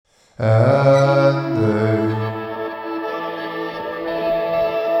and they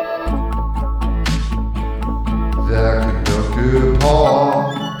that conducted Paul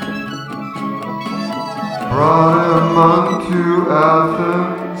brought him unto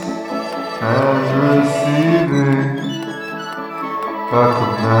Athens, and receiving a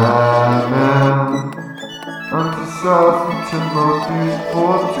commandment unto Silas and Timotheus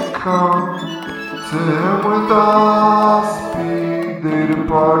for to come to him with all speed. They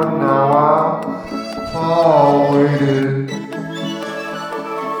departed now while Paul waited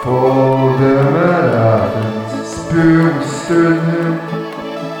for them at Athens. The Spirit was stirring him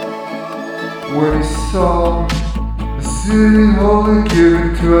when he saw the city wholly given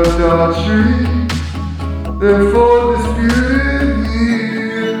to idolatry. Therefore disputed he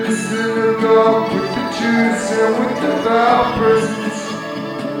in the synagogue with the Jews and with devout persons,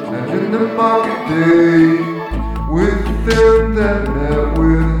 and in the market day with them that met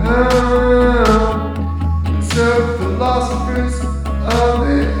with him, and some philosophers of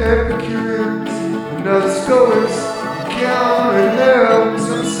the Epicureans and other Stoicks counted them.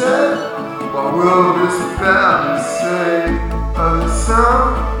 Some said, what will this babbler say of the Son?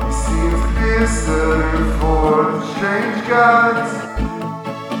 He seems to be a setter for the strange gods,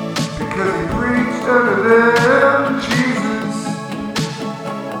 because he preached unto them Jesus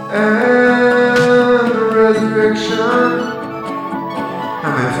and the resurrection.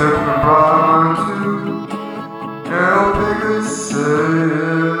 And they took him and brought him unto Areopagus,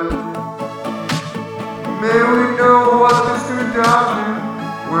 saith, may we know what this new doctrine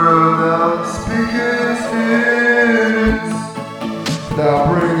whereof thou speakest is. Thou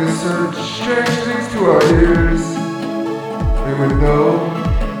bringest certain strange things to our ears. May we know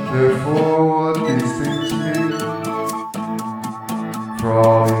therefore what these things mean. For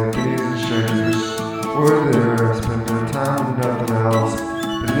all the Athenians and strangers which were there spent their time in nothing else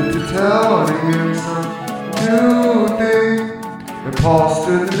but to tell unto him some new thing. And Paul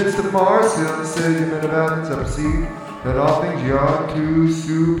stood in the midst of Mars Hill and said, ye men of Athens, I perceive that all things ye are too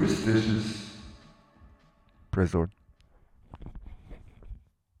superstitious. Praise the Lord.